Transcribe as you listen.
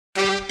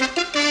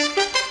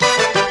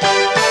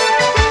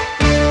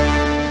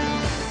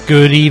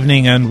Good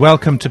evening and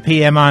welcome to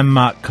PM. I'm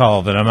Mark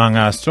Colvin. Among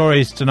our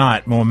stories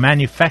tonight, more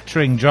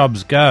manufacturing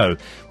jobs go,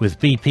 with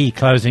BP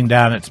closing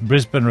down its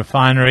Brisbane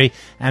refinery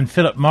and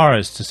Philip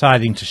Morris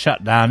deciding to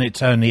shut down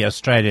its only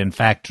Australian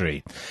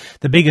factory.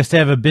 The biggest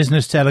ever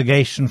business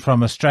delegation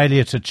from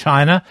Australia to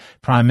China.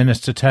 Prime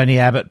Minister Tony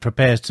Abbott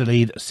prepares to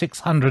lead a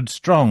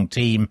 600-strong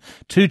team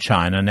to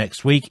China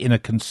next week in a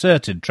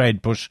concerted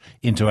trade push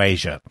into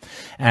Asia.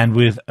 And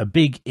with a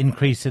big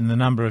increase in the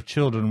number of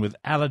children with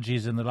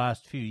allergies in the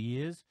last few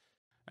years,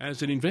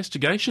 as an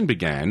investigation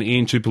began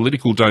into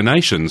political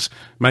donations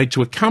made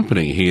to a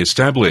company he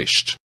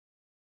established.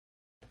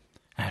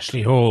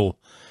 Ashley Hall.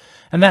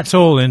 And that's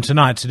all in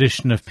tonight's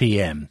edition of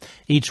PM.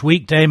 Each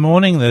weekday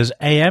morning there's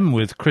AM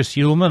with Chris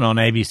Uhlmann on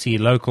ABC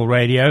Local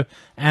Radio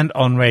and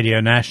on Radio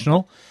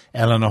National.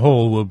 Eleanor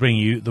Hall will bring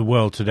you The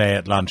World Today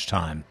at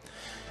lunchtime.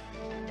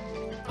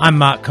 I'm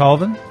Mark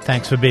Colvin.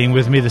 Thanks for being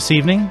with me this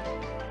evening.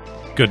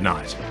 Good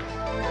night.